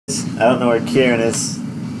don't know where Kieran is.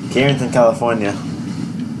 Kieran's in California.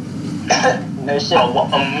 No shit.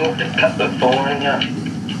 I'm moving to California.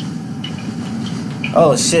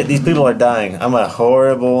 Oh shit, these people are dying. I'm a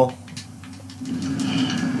horrible...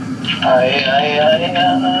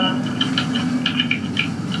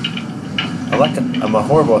 I'm a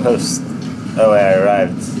horrible host. Oh, I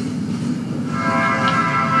arrived.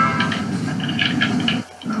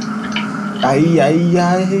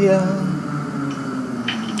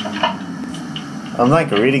 I'm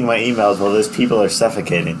like reading my emails while those people are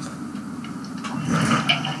suffocating.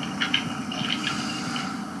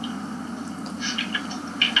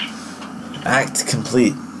 Act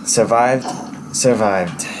complete. Survived.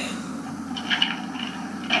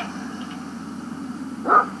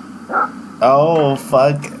 Oh,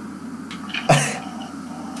 fuck.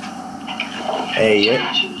 Hey,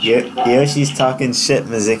 Yoshi's talking shit,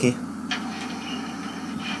 Mizuki.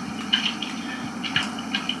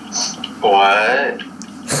 What?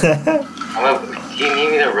 Do you need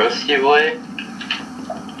me to roast you, boy?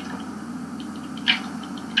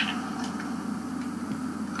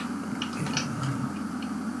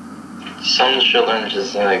 Some children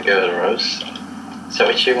just need a good roast. Is that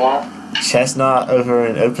what you want? Chestnut over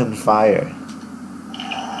an open fire.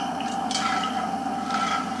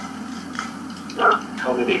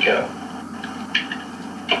 How did it go?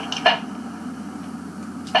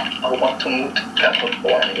 I want to move to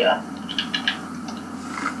California.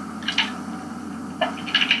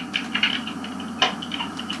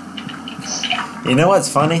 You know what's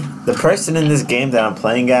funny? The person in this game that I'm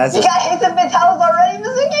playing as... You got hits and fatalities already,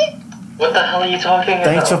 Mizuki? What the hell are you talking about?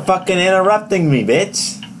 Thanks for fucking interrupting me,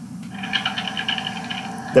 bitch.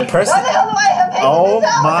 The person... Why the hell do I have hits Oh and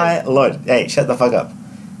fatalities? my lord. Hey, shut the fuck up.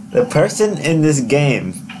 The person in this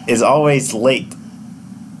game is always late.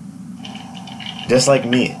 Just like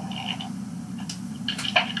me.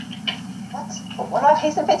 What? What do I have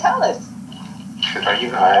hits and fatalities? Are you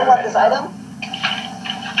What high? about this item?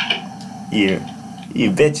 You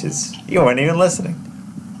bitches. You weren't even listening.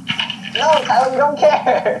 No, Tyler, you don't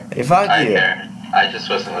care. Hey, fuck I you. care. I just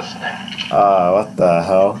wasn't listening. What the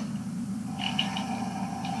hell?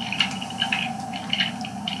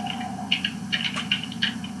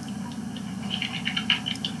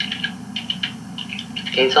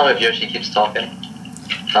 Can you tell me if Yoshi keeps talking?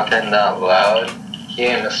 Talking that loud? He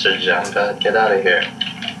and Mr. Jamba, get out of here.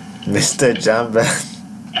 Mr. Jamba.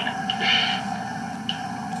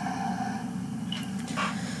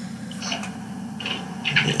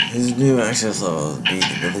 His new access level will be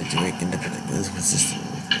the ability to make independent moves consistent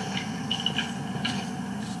with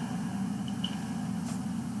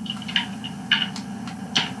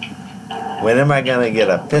When am I gonna get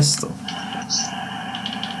a pistol?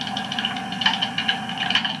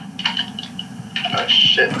 Oh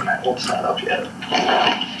shit, my ult's not up yet.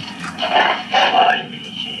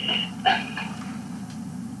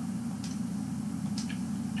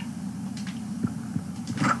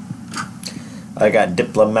 I got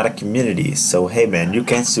diplomatic immunity, so hey man, you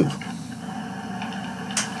can't sue.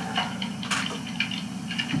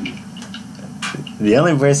 The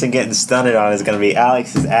only person getting stunned on is gonna be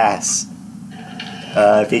Alex's ass.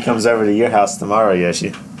 If he comes over to your house tomorrow,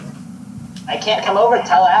 Yoshi. I can't come over,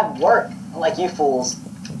 Tyler. I have work. Unlike you fools.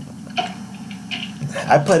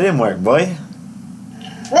 I put in work, boy.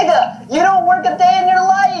 Nigga, you don't work a day in your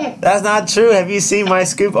life. That's not true. Have you seen my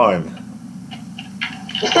scoop arm?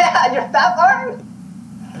 Yeah, your fat arm?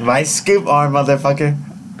 My scoop arm, motherfucker.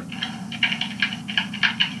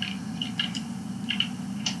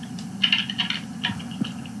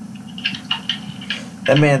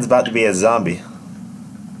 That man's about to be a zombie.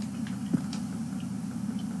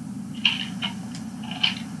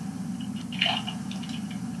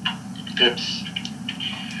 Oops.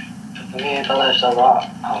 Me flashed a lot.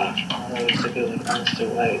 I was a good Mr.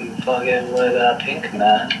 White. You fucking with a pink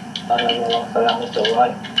man. I don't know if I got Mr.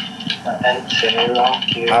 White. And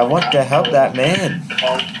rock you. I want to help that man.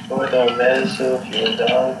 Come with a vessel if you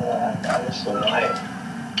dog. I'm Mr. White.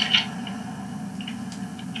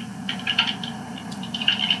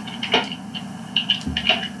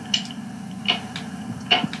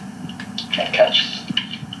 Can't catch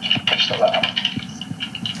the lab.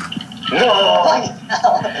 No! Fucking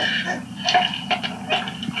hell.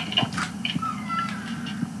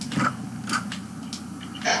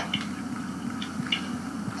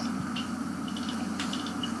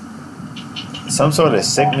 Some sort of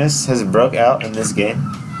sickness has broke out in this game.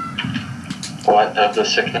 What of the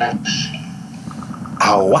sickness?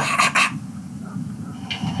 Ow.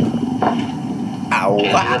 Ow. Can you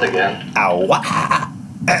do that again? Ow.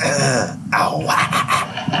 Ow.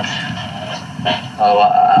 Oh,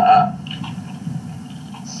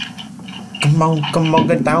 come on,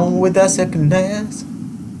 get down with that second ass.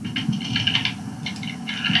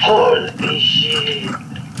 Holy shit.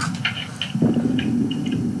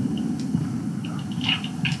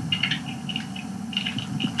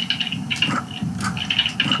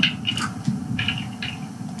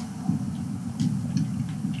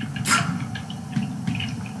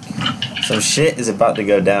 Some shit is about to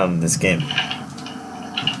go down in this game.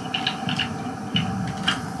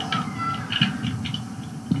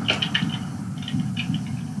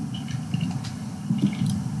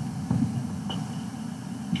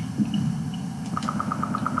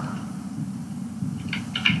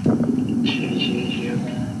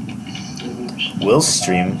 Will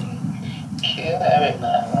stream.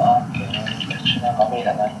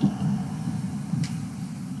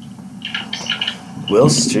 Will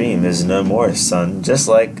stream is no more, son. Just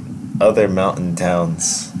like other mountain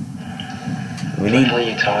towns. What are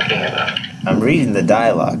you talking about? I'm reading the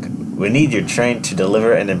dialogue. We need your train to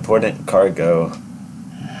deliver an important cargo.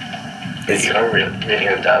 You are reading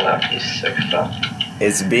a dialogue, you sick fuck.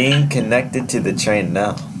 It's being connected to the train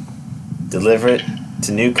now. Deliver it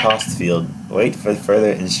to New Costfield. Wait for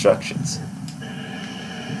further instructions.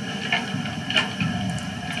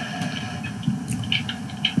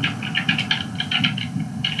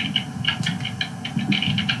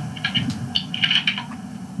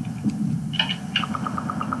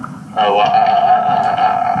 Oh,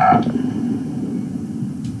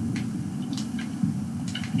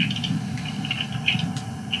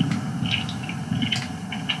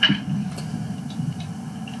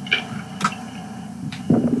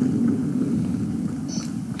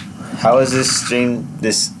 How is this stream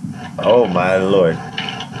oh my lord.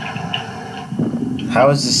 How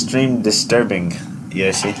is this stream disturbing,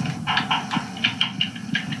 Yoshi?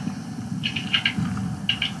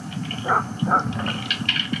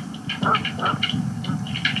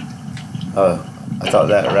 Oh, I thought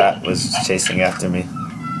that rat was chasing after me.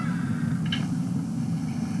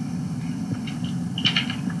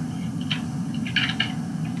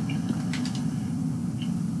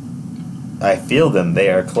 I feel them, they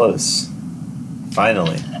are close.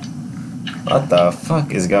 Finally. What the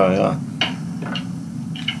fuck is going on?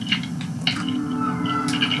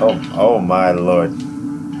 Oh my lord.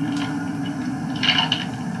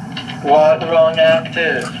 what wrong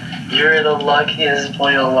actor? You're the luckiest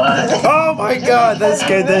boy alive. Oh my god, that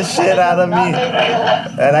scared the shit out of me.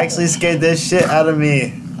 That actually scared the shit out of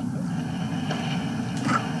me.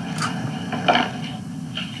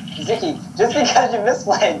 Ziki, just because you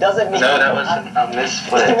misplayed doesn't mean. No, that wasn't a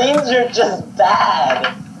misplay. It means you're just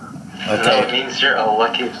bad. No, it Okay. means you're a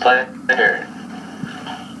lucky player.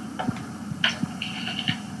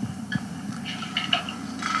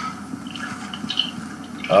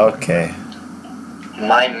 Okay.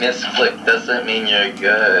 My misclick doesn't mean you're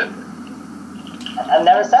good. I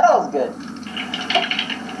never said I was good.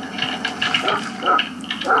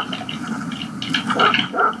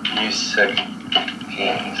 You sick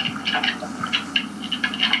fiend.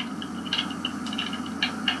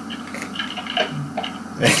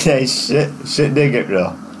 Hey, shit did get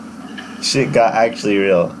real. Shit got actually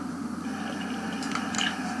real.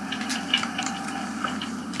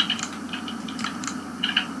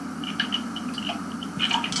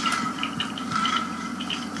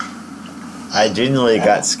 I genuinely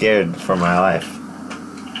got scared for my life.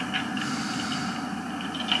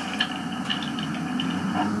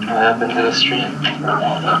 What happened to the stream?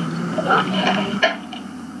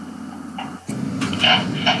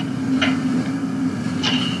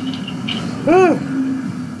 Woo.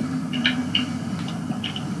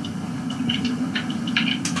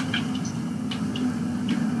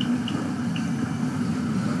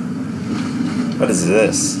 What is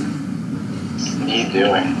this? What are you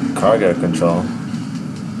doing? Cargo control.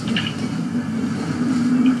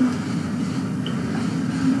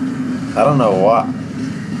 I don't know what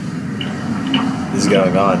is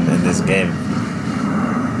going on in this game.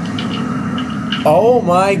 Oh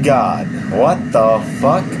my god. What the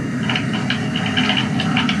fuck?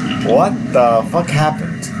 What the fuck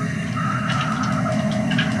happened?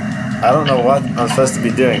 I don't know what I'm supposed to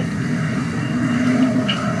be doing.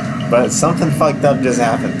 But something fucked up just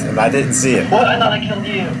happened and I didn't see it. What? I thought I killed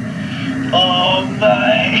you. Oh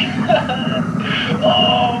my.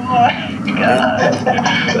 Oh my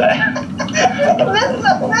god.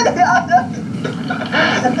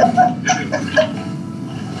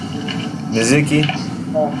 Mizuki,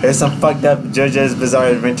 there's some fucked up JoJo's Bizarre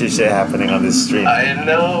Adventure shit happening on this stream. I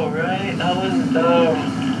know, right? That was dumb.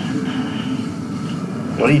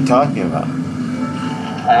 What are you talking about?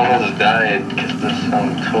 I almost died because of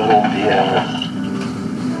some total BS.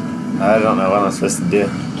 I don't know what I'm supposed to do.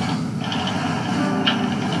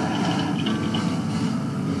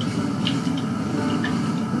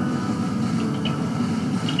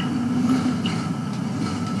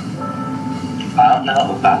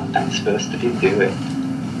 what I'm supposed to be doing.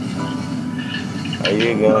 Are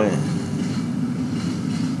you going?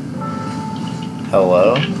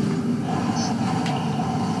 Hello?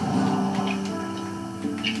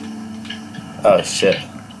 Oh shit.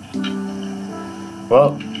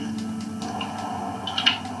 Well.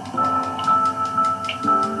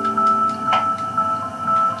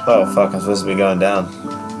 Oh fuck, I'm supposed to be going down.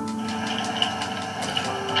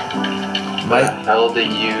 Where the hell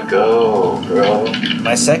did you go, bro?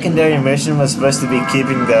 My secondary mission was supposed to be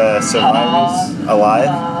keeping the survivors alive.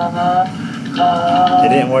 It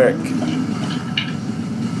didn't work.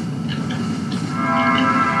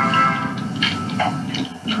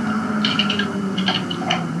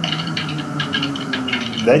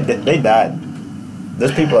 They died.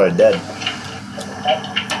 Those people are dead.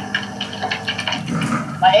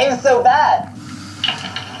 My aim's so bad.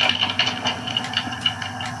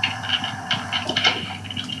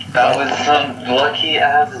 That was some lucky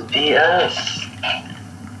ass BS.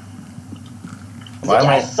 Why am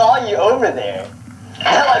I I? saw you over there.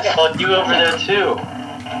 I saw you over there too.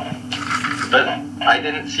 But I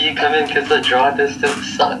didn't see you come in because the draw distance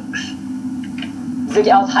sucks. Ziggy,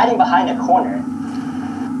 I was hiding behind a corner.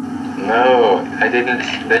 No, I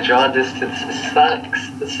didn't. The draw distance sucks.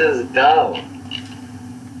 This is dumb.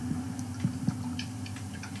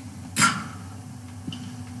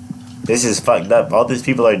 This is fucked up. All these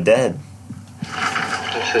people are dead.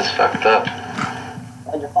 This is fucked up.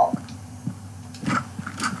 Not your fault.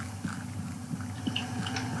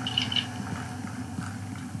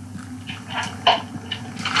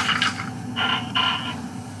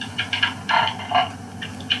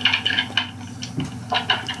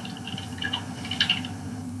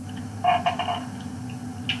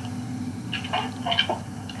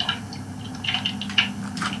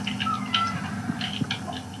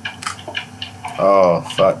 Oh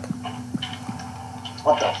fuck.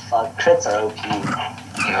 What the fuck? Crits are OP.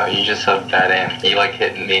 No, you just have bad aim. You like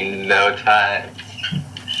hitting me no time.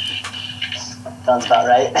 Sounds about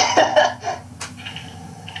right.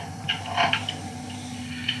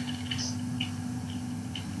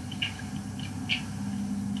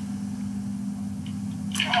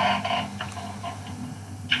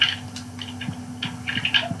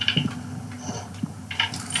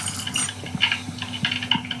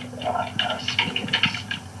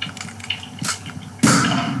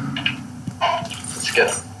 Let's go.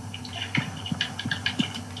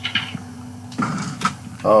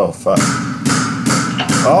 Oh fuck.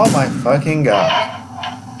 Oh my fucking god.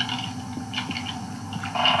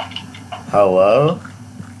 Hello?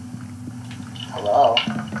 Hello.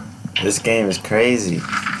 This game is crazy.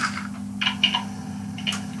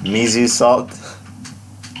 Mizu Salt.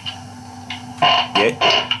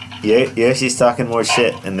 Yeah, she's talking more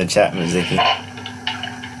shit in the chat, Mizuki.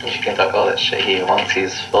 You can talk all that shit he wants,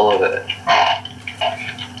 he's full of it.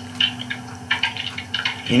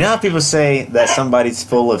 You know how people say that somebody's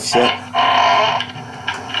full of shit?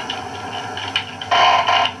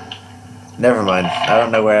 Never mind. I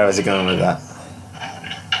don't know where I was going with that.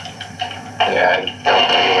 Yeah, I don't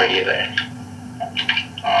know you were either.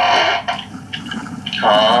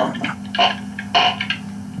 Huh?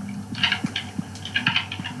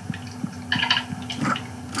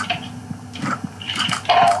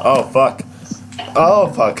 Oh fuck. Oh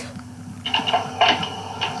fuck.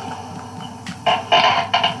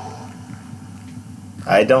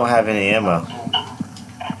 I don't have any ammo.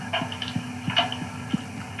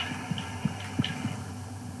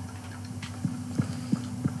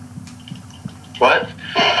 What?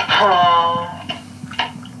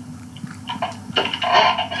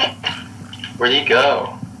 Where'd you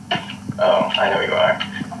go? Oh, I know where you are.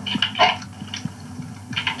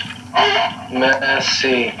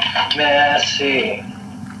 Messy. Messy.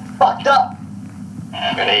 Fucked up.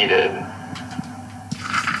 Grenaded.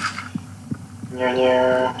 I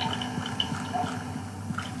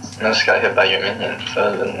just got hit by your minion,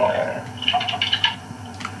 so that's annoying.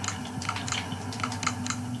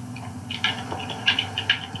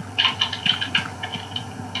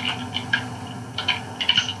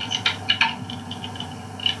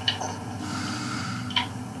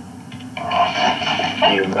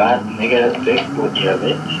 You rat nigga dick with your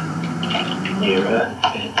bitch. You rat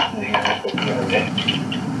bitch nigga with your dick.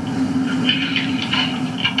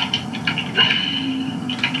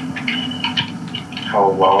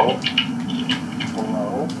 Hello?